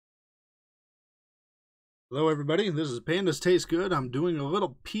Hello everybody, this is Pandas Taste Good. I'm doing a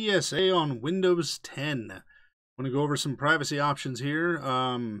little PSA on Windows 10. I'm going to go over some privacy options here.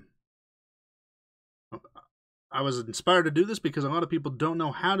 I was inspired to do this because a lot of people don't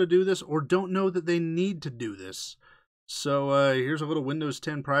know how to do this or don't know that they need to do this. So here's a little Windows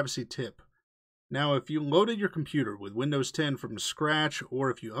 10 privacy tip. Now, if you loaded your computer with Windows 10 from scratch, or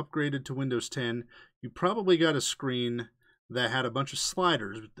if you upgraded to Windows 10, you probably got a screen that had a bunch of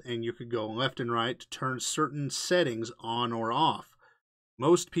sliders, and you could go left and right to turn certain settings on or off.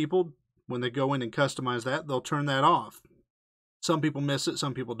 Most people, when they go in and customize that, they'll turn that off. Some people miss it,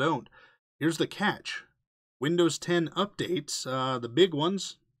 some people don't. Here's the catch. Windows 10 updates, the big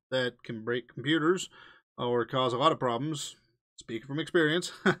ones that can break computers or cause a lot of problems, speaking from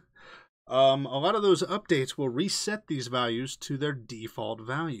experience, a lot of those updates will reset these values to their default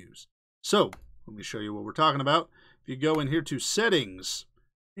values. So, let me show you what we're talking about. If you go in here to settings,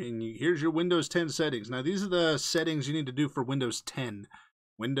 and here's your Windows 10 settings. Now, these are the settings you need to do for Windows 10.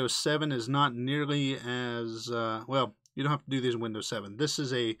 Windows 7 is not nearly as, well, you don't have to do these in Windows 7. This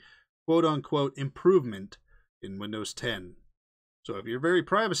is a quote-unquote improvement in Windows 10. So if you're very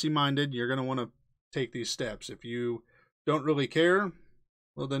privacy-minded, you're going to want to take these steps. If you don't really care,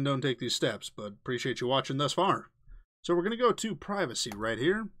 well, then don't take these steps, but appreciate you watching thus far. So we're going to go to privacy right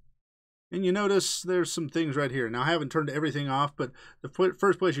here. And you notice there's some things right here. Now, I haven't turned everything off, but the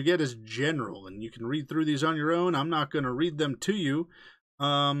first place you get is general, and you can read through these on your own. I'm not going to read them to you.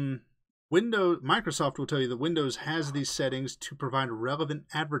 Microsoft will tell you that Windows has these settings to provide relevant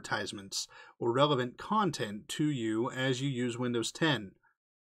advertisements or relevant content to you as you use Windows 10.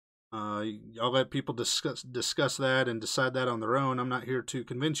 I'll let people discuss that and decide that on their own. I'm not here to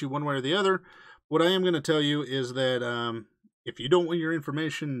convince you one way or the other. What I am going to tell you is that if you don't want your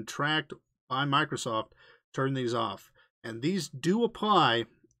information tracked by Microsoft, turn these off. And these do apply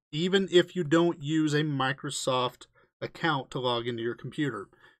even if you don't use a Microsoft account to log into your computer.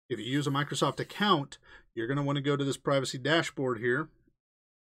 If you use a Microsoft account, you're going to want to go to this privacy dashboard here.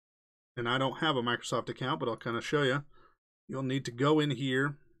 And I don't have a Microsoft account, but I'll kind of show you. You'll need to go in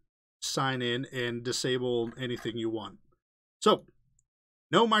here, sign in, and disable anything you want. So,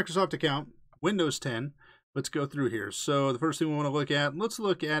 no Microsoft account, Windows 10. Let's go through here. So the first thing we want to look at, let's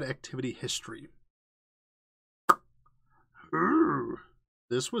look at activity history.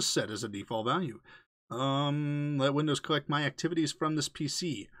 This was set as a default value. Let Windows collect my activities from this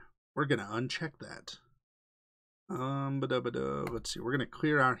PC. We're going to uncheck that. Let's see. We're going to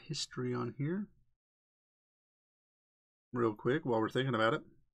clear our history on here real quick while we're thinking about it.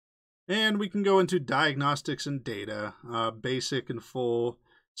 And we can go into diagnostics and data, basic and full,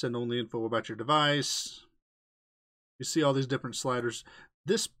 send only info about your device. You see all these different sliders.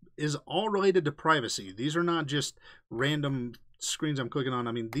 This is all related to privacy. These are not just random screens I'm clicking on.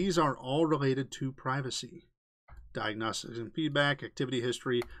 I mean, these are all related to privacy. Diagnostics and feedback, activity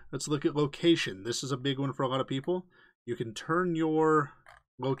history. Let's look at location. This is a big one for a lot of people. You can turn your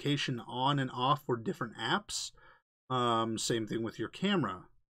location on and off for different apps. Same thing with your camera.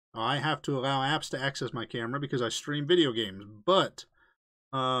 I have to allow apps to access my camera because I stream video games, but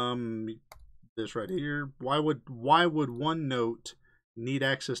this right here, why would OneNote need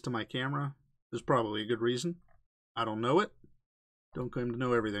access to my camera? There's probably a good reason. I don't know it. Don't claim to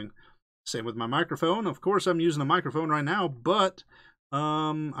know everything. Same with my microphone. Of course, I'm using a microphone right now, but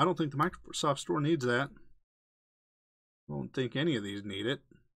I don't think the Microsoft Store needs that. I don't think any of these need it.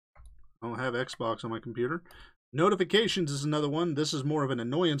 I don't have Xbox on my computer. Notifications is another one. This is more of an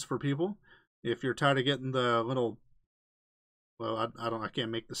annoyance for people. If you're tired of getting the little, well, I can't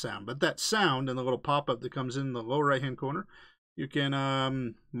make the sound, but that sound and the little pop-up that comes in the lower right-hand corner, you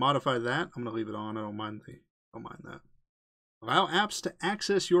can modify that. I'm going to leave it on. I don't mind that. Allow apps to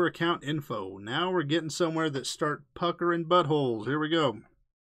access your account info. Now we're getting somewhere that start puckering buttholes. Here we go.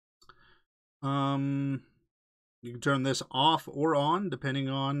 You can turn this off or on depending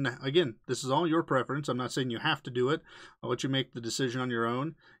on, again, this is all your preference. I'm not saying you have to do it. I'll let you make the decision on your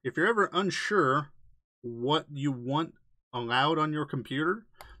own. If you're ever unsure what you want allowed on your computer,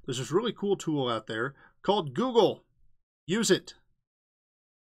 there's this really cool tool out there called Google. Use it.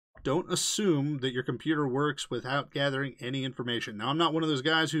 Don't assume that your computer works without gathering any information. Now, I'm not one of those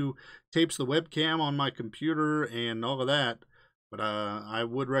guys who tapes the webcam on my computer and all of that, but I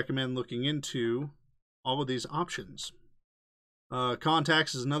would recommend looking into all of these options.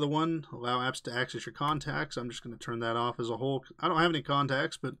 Contacts is another one. Allow apps to access your contacts. I'm just going to turn that off as a whole. I don't have any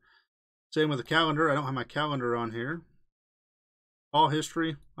contacts, but same with the calendar. I don't have my calendar on here. Call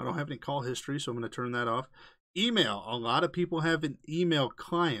history. I don't have any call history, so I'm going to turn that off. Email. A lot of people have an email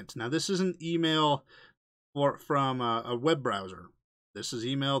client. Now, this is an email from a web browser. This is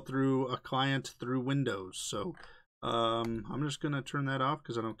emailed through a client through Windows. So I'm just going to turn that off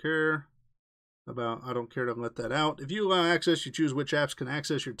because I don't care to let that out. If you allow access, you choose which apps can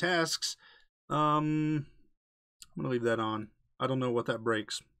access your tasks. I'm going to leave that on. I don't know what that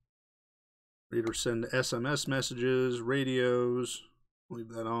breaks. Read or send SMS messages, radios, leave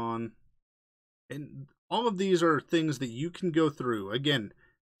that on. And all of these are things that you can go through. Again,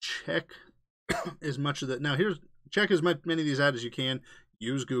 check as much of that. Now, check as many of these out as you can.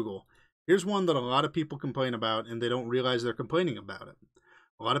 Use Google. Here's one that a lot of people complain about, and they don't realize they're complaining about it.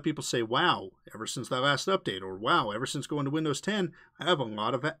 A lot of people say, wow, ever since that last update, or wow, ever since going to Windows 10, I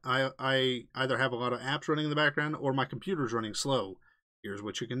either have a lot of apps running in the background or my computer's running slow. Here's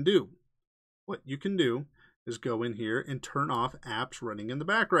what you can do. What you can do is go in here and turn off apps running in the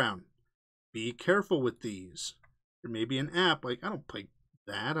background. Be careful with these. There may be an app, like I don't play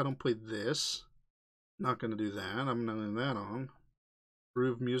that, I don't play this. I'm not going to do that. I'm not leaving that on.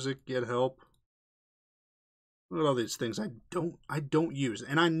 Improve music, get help. Look at all these things I don't use.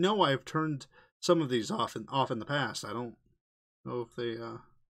 And I know I've turned some of these off in the past. I don't know if they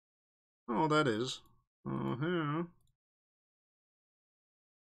oh, that is. Yeah.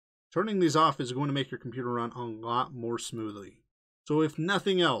 Turning these off is going to make your computer run a lot more smoothly. So if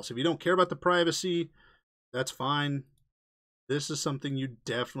nothing else, if you don't care about the privacy, that's fine. This is something you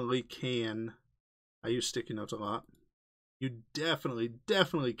definitely can. I use sticky notes a lot. You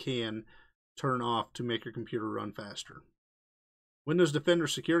definitely can turn off to make your computer run faster. Windows Defender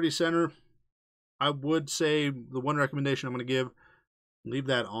Security Center, I would say the one recommendation I'm going to give, leave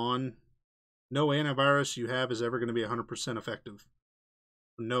that on. No antivirus you have is ever going to be 100% effective.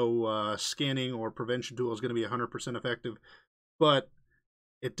 No scanning or prevention tool is going to be 100% effective, but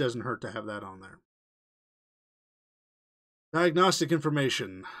it doesn't hurt to have that on there. Diagnostic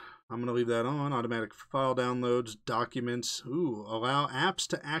information. I'm going to leave that on. Automatic file downloads, documents. Ooh, allow apps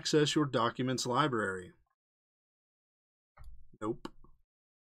to access your documents library. Nope.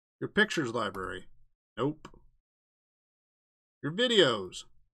 Your pictures library. Nope. Your videos.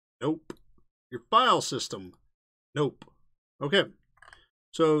 Nope. Your file system. Nope. Okay.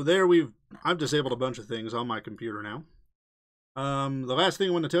 So there I've disabled a bunch of things on my computer now. The last thing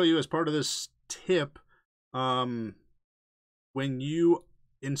I want to tell you as part of this tip, when you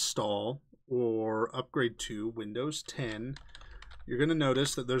install or upgrade to Windows 10, you're going to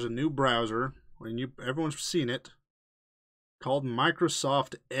notice that there's a new browser, everyone's seen it, called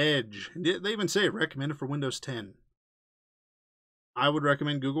Microsoft Edge. They even say recommended for Windows 10. I would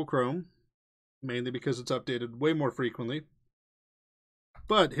recommend Google Chrome, mainly because it's updated way more frequently.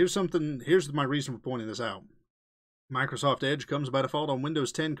 But here's my reason for pointing this out. Microsoft Edge comes by default on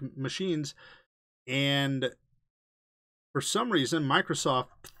Windows 10 machines, and for some reason, Microsoft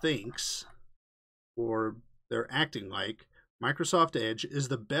thinks, or they're acting like, Microsoft Edge is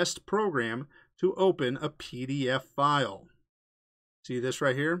the best program to open a PDF file. See this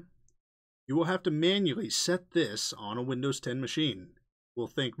right here? You will have to manually set this on a Windows 10 machine. We'll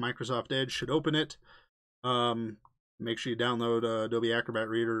think Microsoft Edge should open it. Make sure you download Adobe Acrobat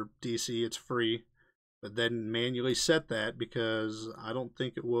Reader DC. It's free. But then manually set that, because I don't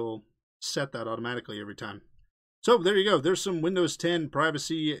think it will set that automatically every time. So there you go. There's some Windows 10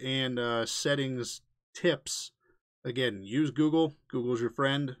 privacy and settings tips. Again, use Google. Google's your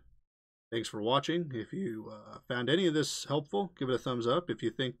friend. Thanks for watching. If you found any of this helpful, give it a thumbs up. If you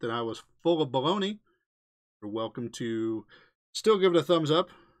think that I was full of baloney, you're welcome to still give it a thumbs up.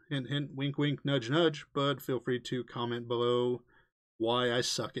 Hint, hint, wink, wink, nudge, nudge. But feel free to comment below why I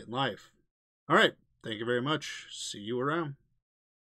suck at life. All right. Thank you very much. See you around.